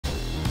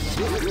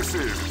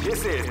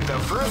This is the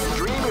first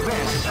dream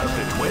event of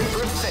the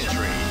 21st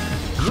century.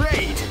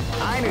 Great!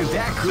 I knew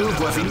that groove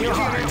was in your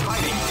heart.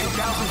 Fighting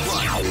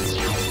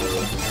 2001.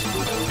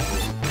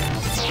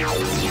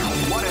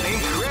 What an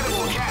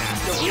incredible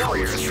cast of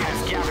warriors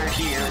has gathered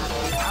here.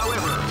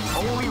 However,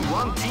 only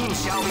one team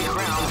shall be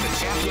crowned the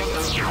champion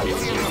of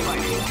Millionaire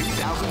Fighting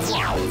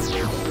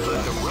 2001.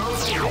 But the road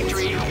to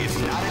victory is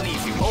not an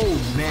easy one. Oh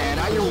man,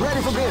 are you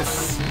ready for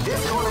this?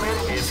 This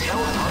tournament is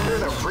held under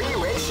the free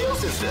ratio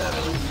system.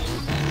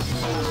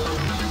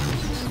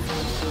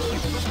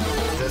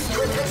 The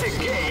strategic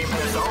game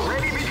has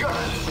already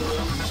begun.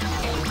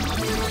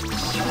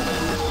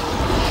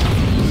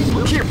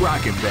 Keep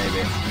rocking,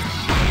 baby.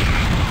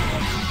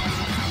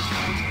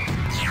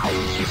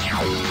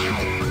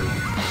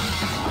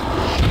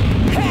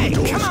 Hey,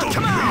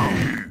 come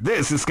on!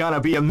 This is gonna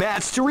be a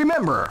match to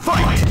remember.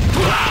 Fight!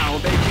 Wow,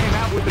 they came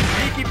out with the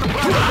sneaky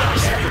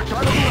surprise at the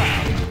start of the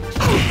round.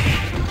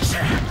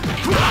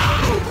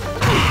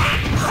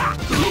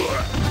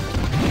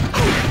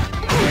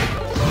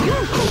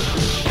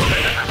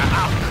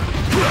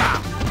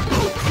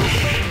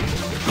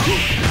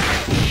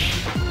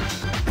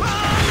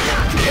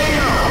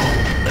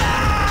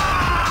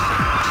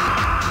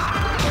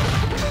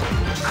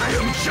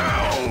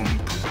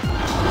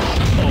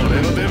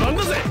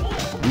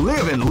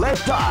 Live and let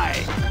die.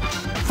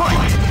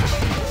 Fight!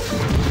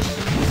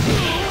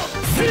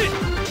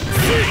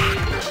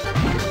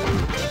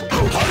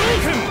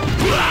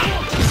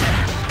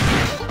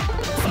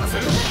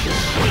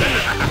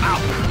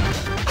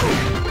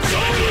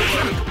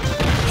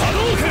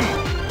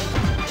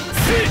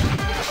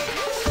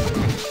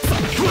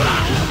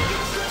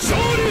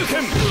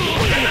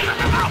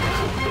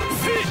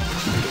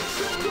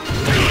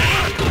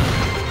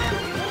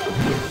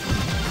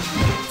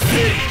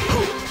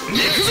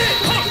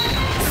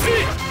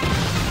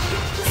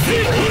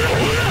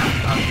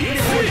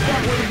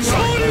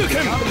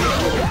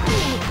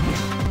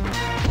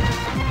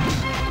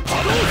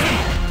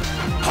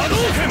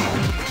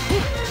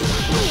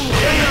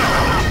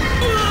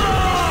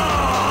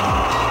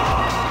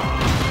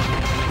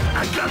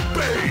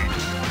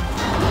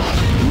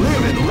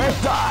 Live and let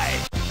die.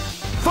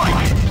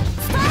 Fight!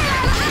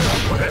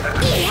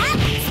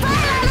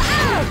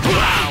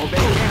 Wow, they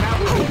came out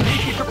with a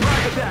sneaky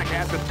surprise attack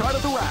at the start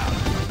of the round.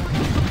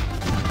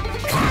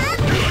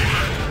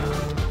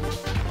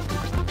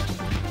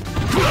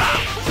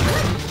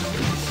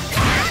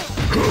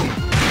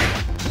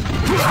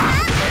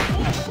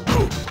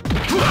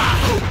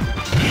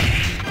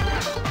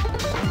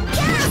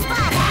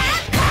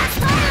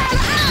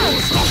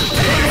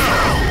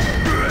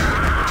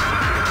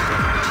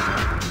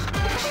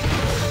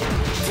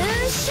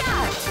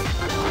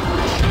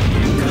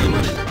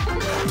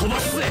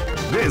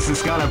 This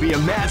is gonna be a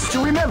match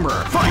to remember.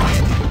 Fight! Wow,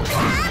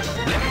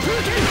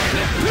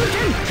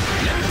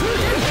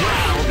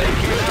 they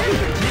came out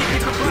with a sneaky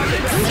surprise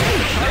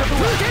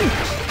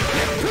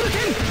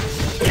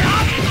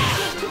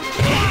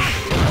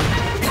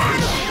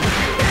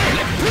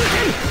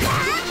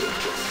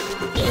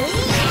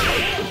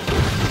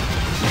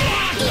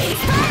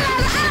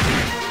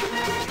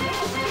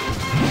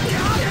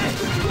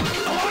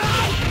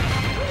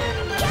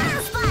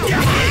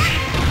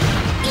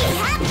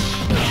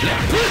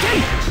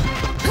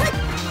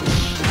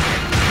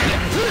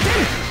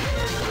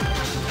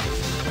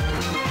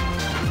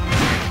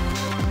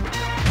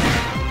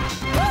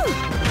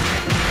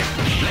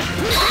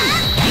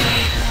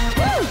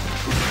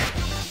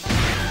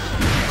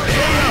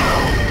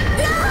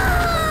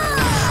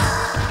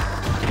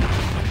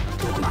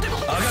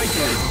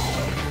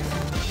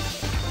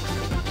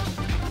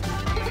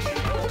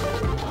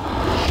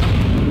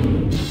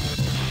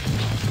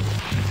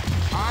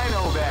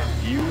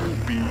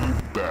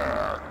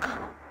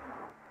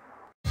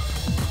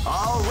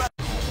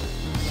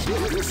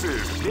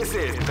This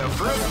is the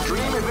first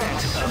dream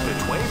event of the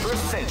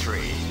 21st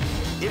century.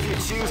 If you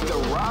choose the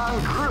wrong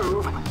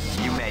groove,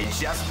 you may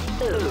just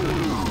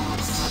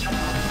lose.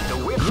 The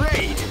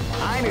Great!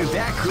 I knew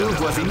that groove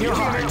was in your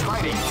heart.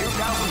 Fighting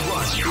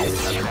 2001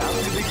 is about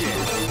to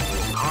begin.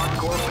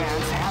 Hardcore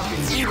fans have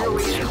been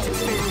eagerly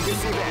anticipating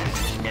this event,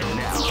 and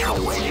now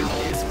the waiting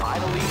is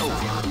finally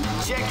over.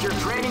 Check your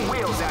training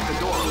wheels at the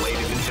door,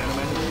 ladies and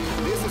gentlemen.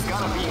 This is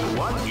gonna be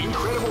one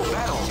incredible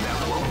battle that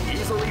won't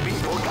easily be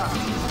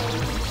forgotten.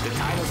 The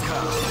time has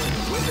come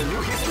when the new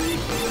history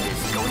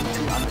is going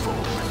to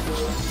unfold.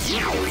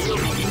 You can feel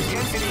the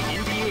intensity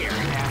in the air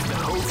as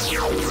the hosts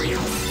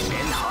triumphs,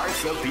 and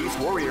hearts of these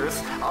warriors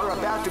are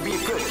about to be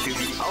put to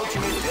the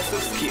ultimate test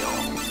of skill.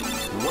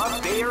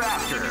 What they are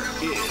after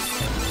is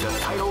the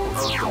title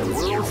of the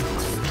world's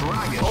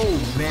strongest. Oh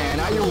man,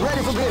 are you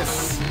ready for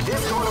this?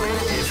 This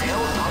tournament is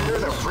held under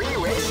the free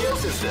ratio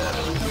system.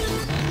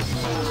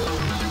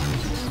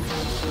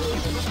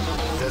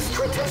 The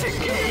strategic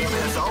game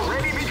has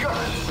already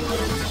begun.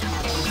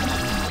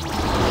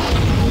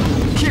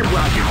 Keep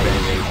rocking,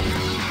 baby.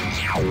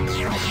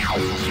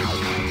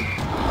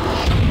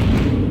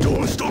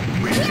 Don't stop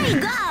me. Here we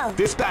go.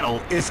 This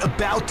battle is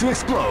about to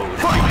explode.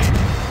 Fight!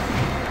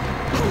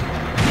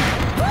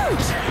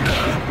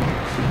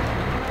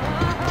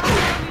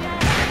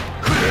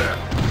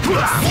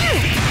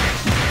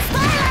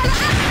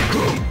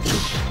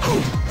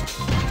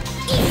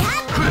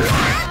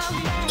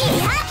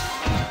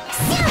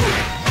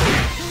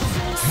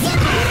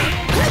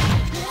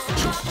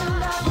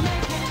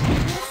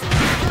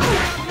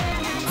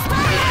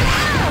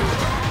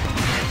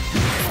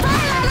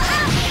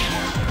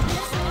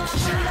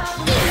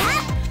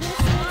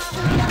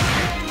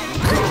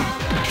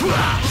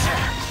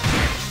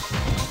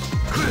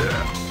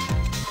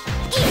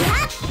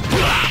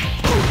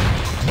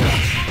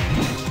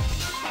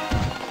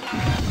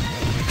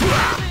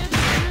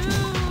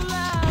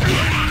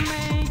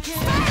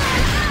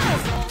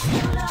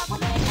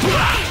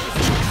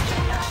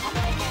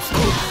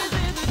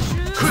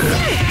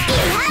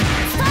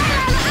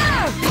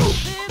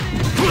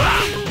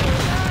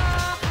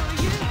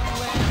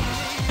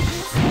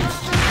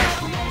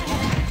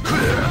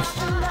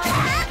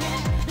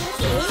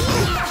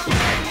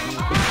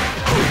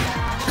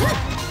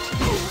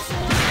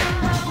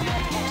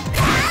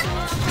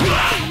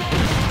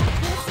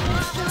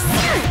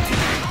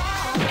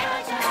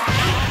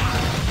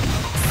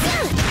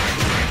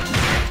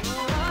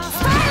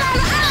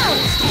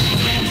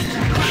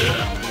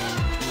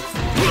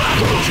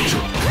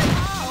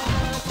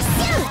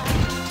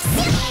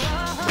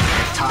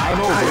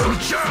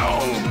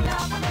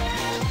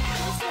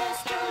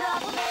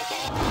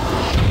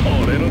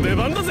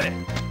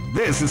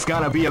 This is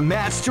gonna be a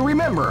match to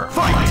remember.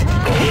 Fight! Wow,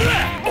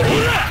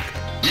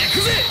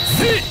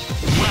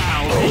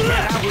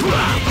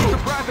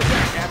 surprise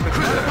attack at the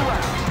start of the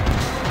round.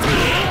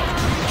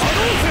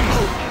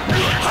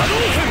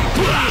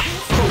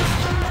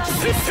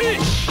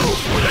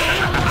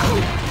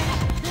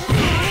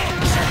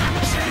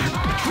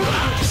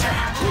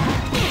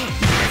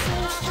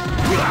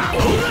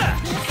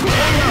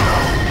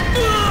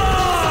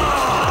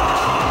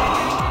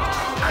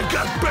 I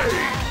got bait!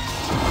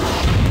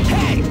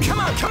 Come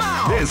on!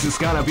 This is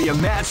gonna be a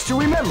match to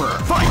remember.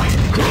 Fight!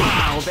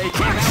 Wow, they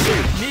came out with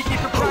a sneaky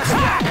surprise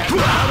attack at the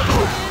start of the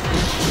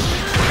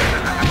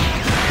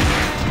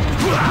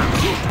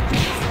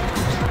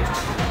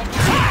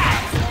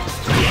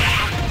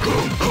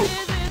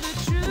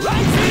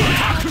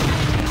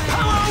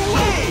Power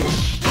wave!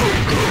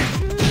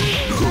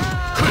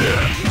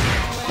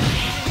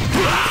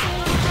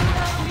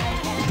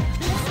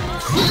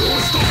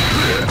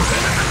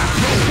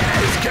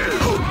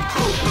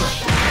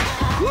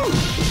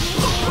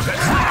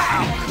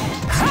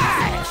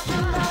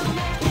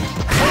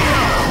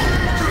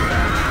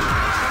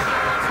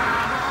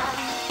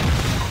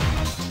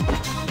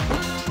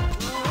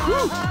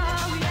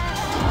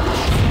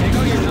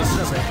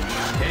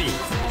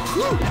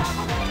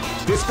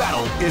 This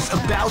battle is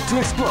about to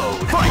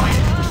explode. Fight!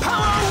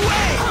 Power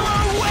wave!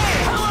 Power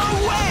wave! Power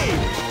wave!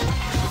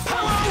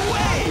 Power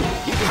wave!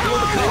 You can feel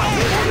the power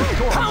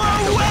wave! Power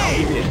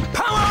wave!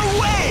 Power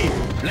wave! Power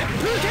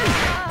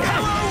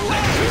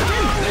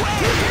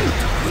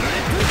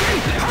wave! Power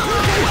wave!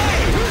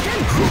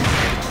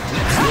 Power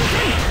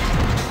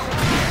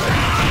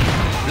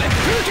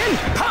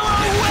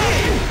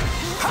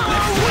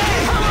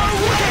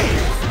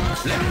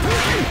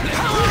wave!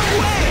 Power wave! Power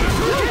wave!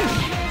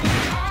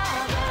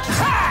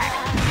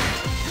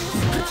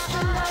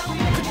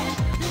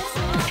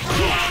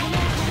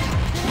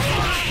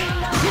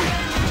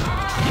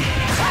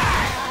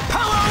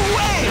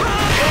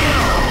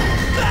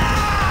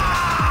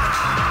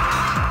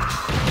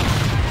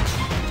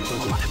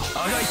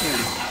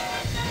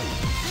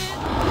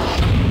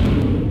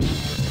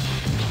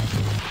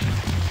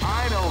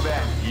 I know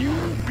that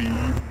you'll be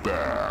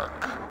back.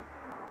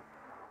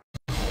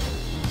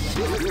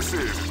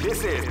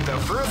 This is the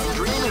first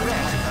dream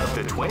event of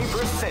the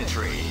 21st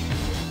century.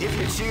 If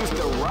you choose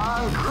the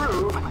wrong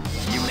groove,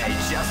 you may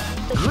just...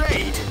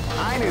 Great!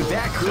 I knew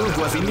that groove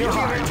was in your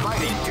heart.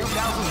 Fighting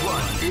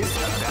 2001 is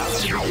about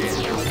to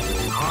begin.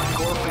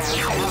 Hardcore fans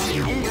have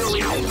been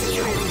eagerly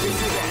anticipating this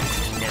event.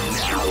 And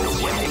now the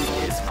waiting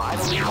is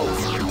finally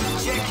over.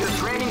 Check your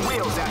training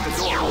wheels at the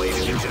door,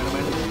 ladies and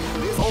gentlemen.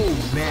 Oh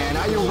man,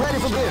 are you ready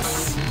for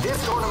this?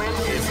 This tournament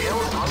is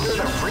held under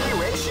the free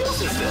ratio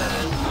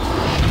system.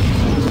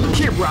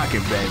 Keep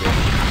rocking, baby.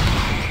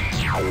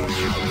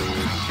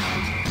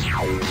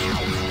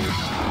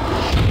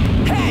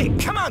 Hey,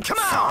 come on!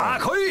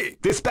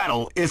 This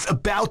battle is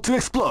about to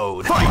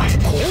explode. Fight!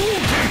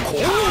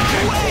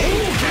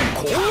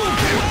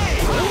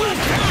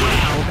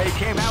 Wow, they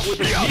came out with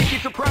a sneaky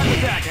surprise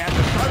attack at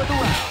the start of the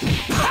round.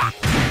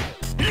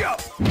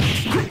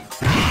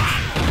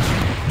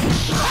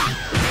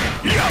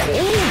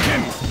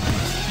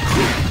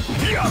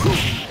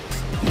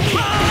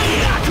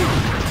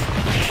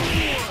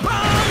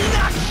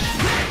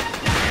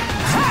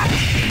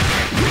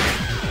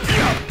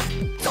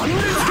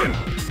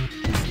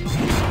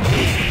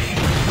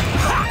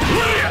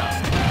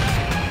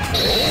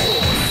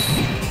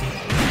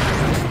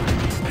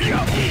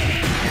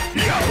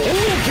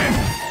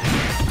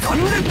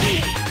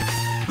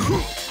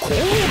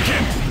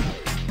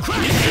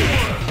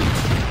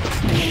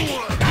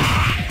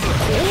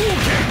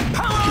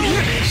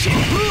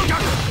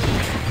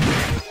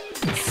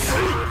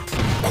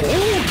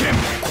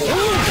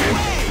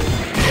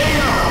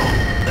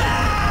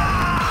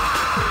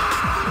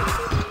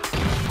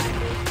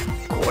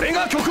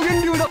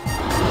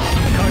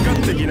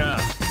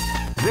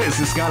 This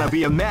is gonna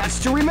be a match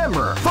to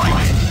remember.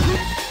 Fight!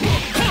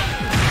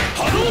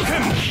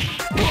 Hadouken!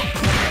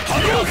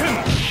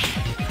 Hadouken!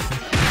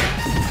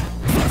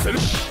 Saseru!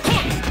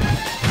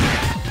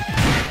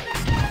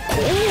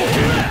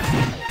 Kouken!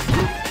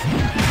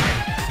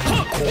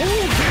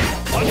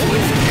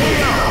 Kouken!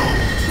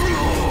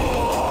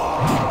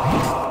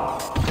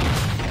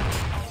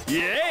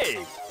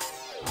 Yay!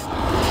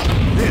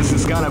 This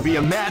is gonna be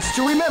a match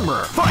to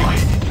remember. Fight!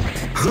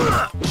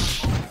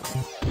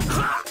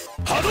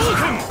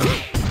 Hadouken!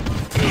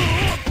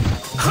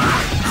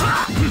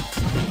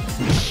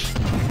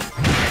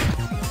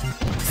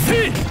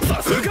 Se!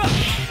 Saseru ka!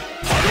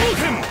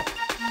 Hadouken!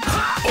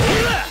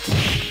 Ora!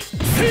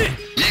 Se!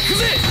 Iku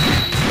ze!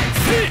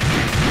 Se!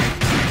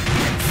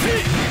 Se!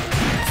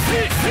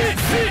 Se! Se!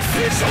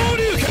 Se!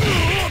 Shoryuken!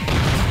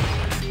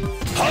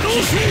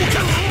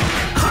 Hadouken!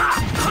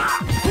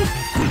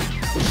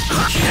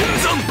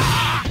 Kenzan!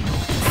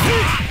 Se!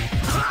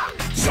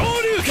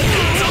 Shoryuken!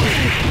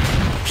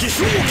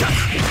 Kishouken!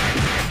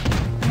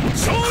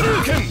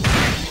 Shoryuken!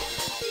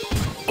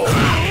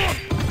 Ora!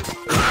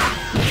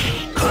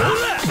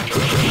 Ora!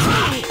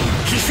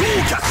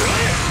 Kishouken!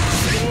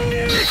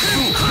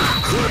 Shinryuken!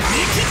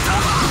 Nikita!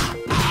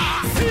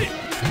 Se!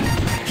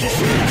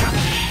 Kishouken!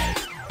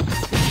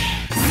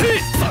 Se!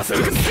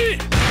 Saseru ka! Se!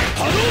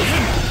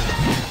 Hadouken!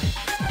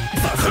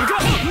 Saseru ka!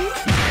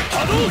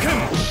 Hadouken!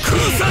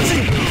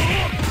 Kusajin!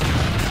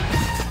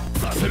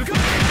 Saseru ka!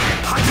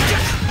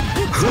 Hakigyaku!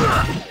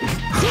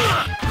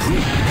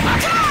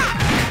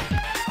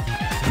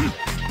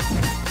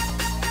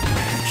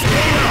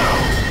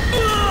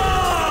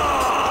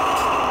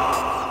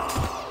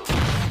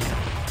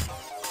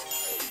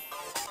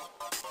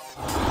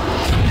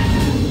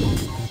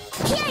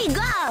 Here you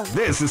go!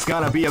 This is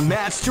gonna be a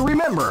match to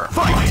remember.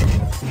 Fight!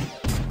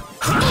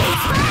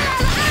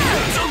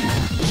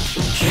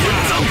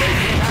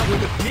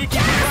 With a sneaky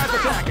surprise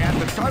attack at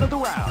the start of the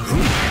round.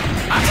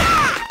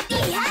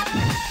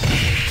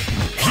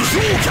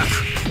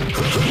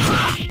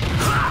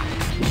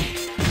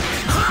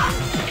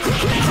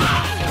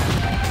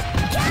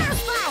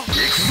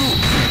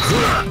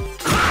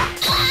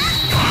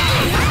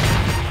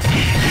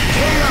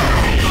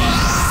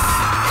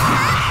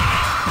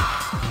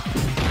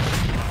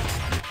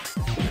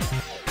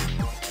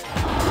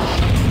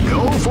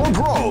 Go for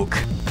broke.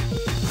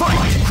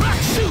 Fight!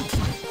 Crack shoot!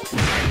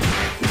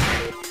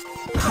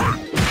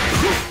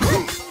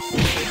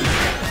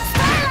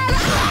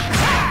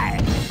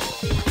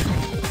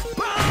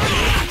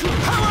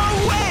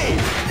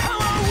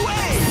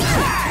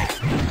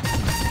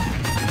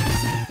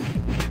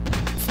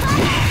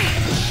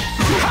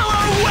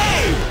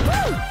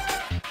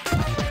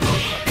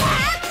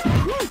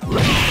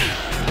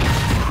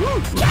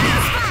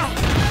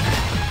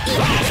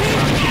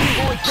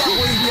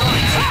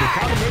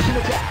 Combination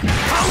attack.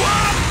 Power!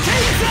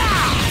 Keiza!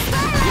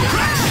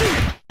 Crack shoot!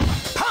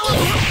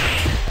 Power!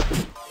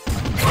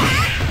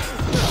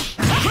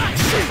 Crack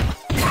shoot!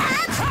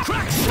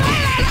 Crack shoot!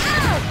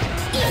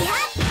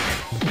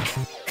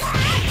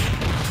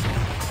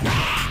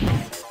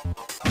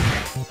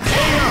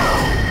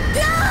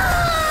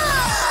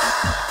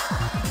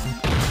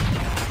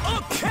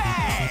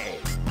 Okay!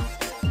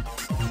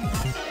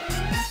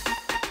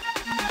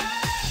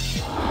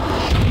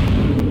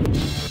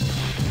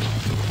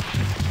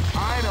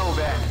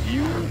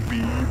 You'll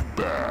be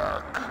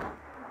back.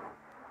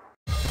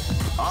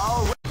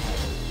 All right.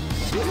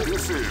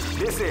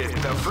 This is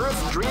the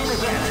first dream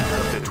event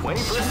of the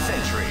 21st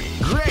century.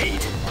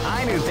 Great!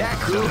 I knew that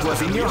groove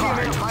was in your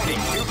heart. Fighting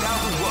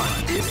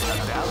 2001 is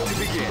about to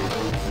begin.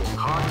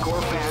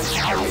 Hardcore fans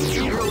have been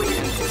eagerly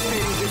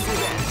anticipating this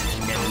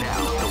event, and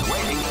now the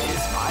waiting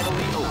is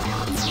finally over.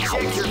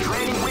 Check your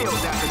training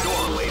wheels at the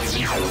door, ladies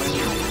and gentlemen.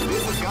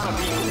 This is gonna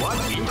be one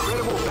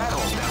incredible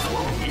battle that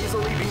won't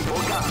easily be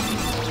forgotten.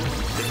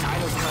 The time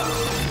has come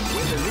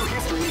when the new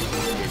history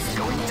is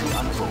going to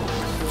unfold.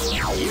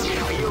 You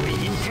can feel the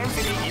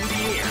intensity in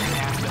the air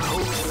as the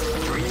hopes,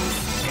 dreams,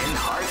 and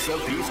hearts of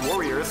these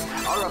warriors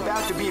are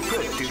about to be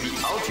put to the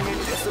ultimate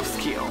test of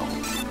skill.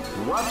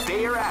 What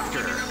they are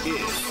after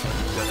is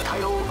the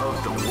title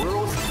of the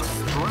world's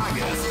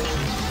strongest.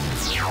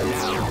 Now,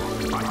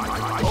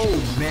 oh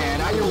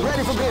man, are you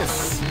ready for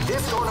this?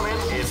 This tournament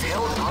is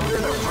held under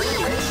the free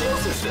ratio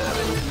system.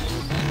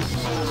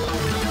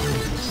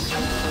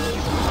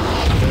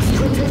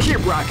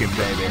 Keep rocking,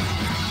 baby.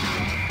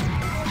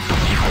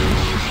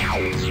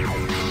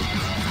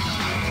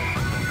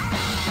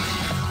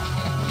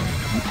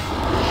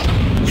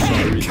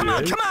 Hey, come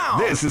on, come on!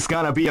 This is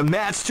gonna be a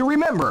match to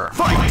remember.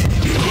 Fight!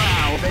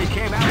 Wow, they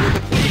came out with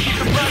a sneaky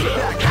surprise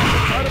attack at the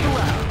start of the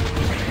round.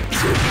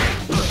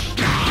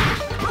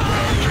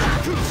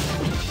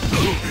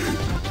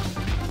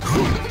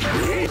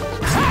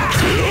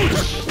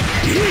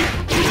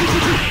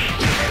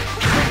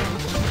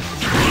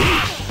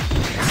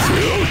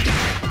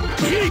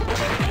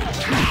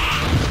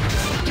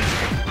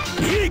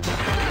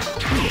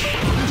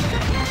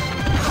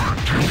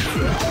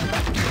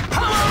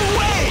 Power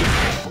away!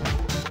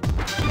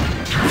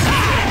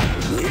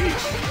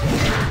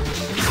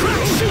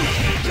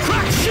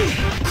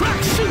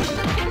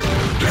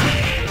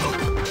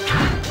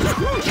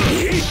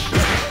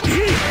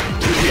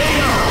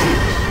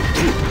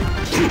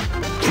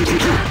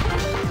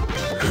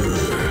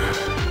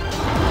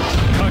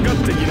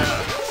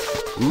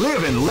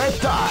 Live and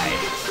let die.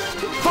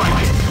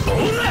 Fight!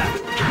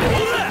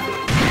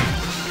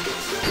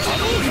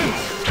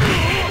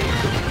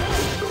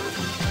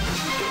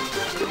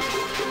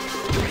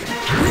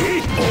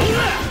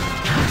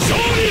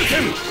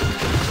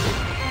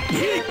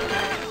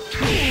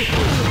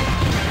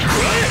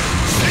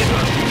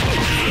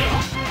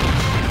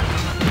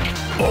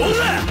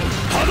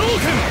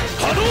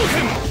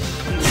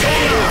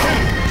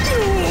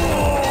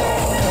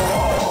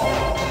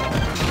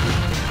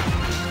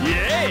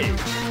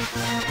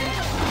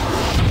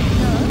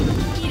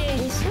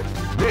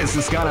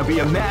 This is gonna be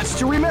a match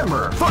to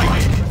remember.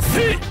 Fight!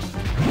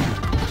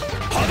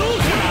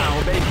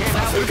 Now they came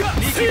out with a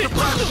sneaky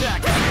surprise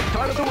attack at the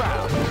start of the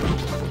round.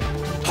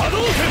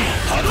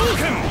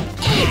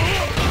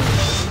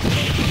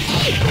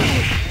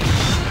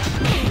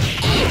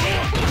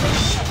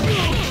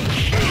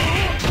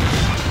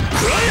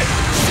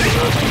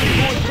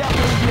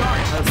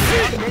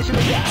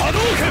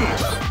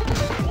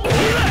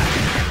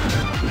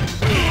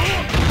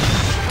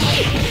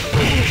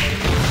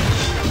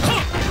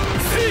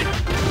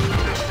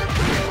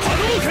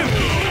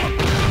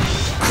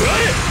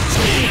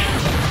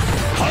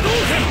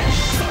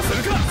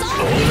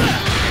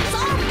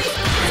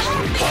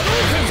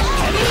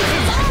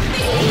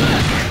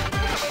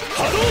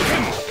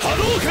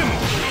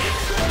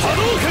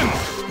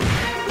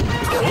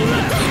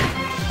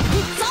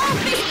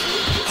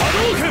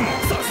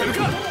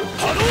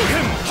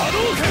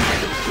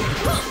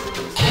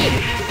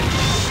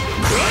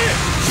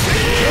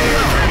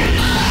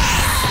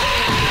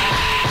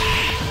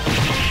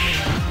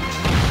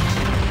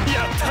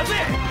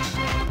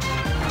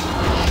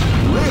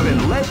 Live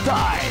and let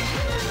die.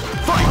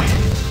 Fight!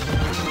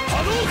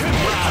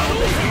 Wow,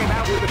 they came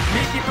out with a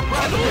sneaky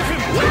surprise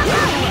attack.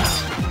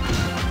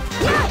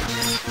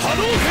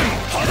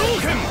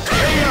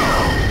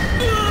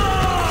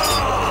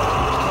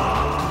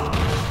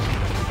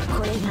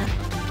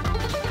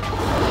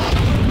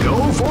 Go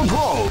for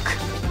broke.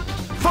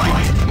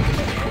 Fight!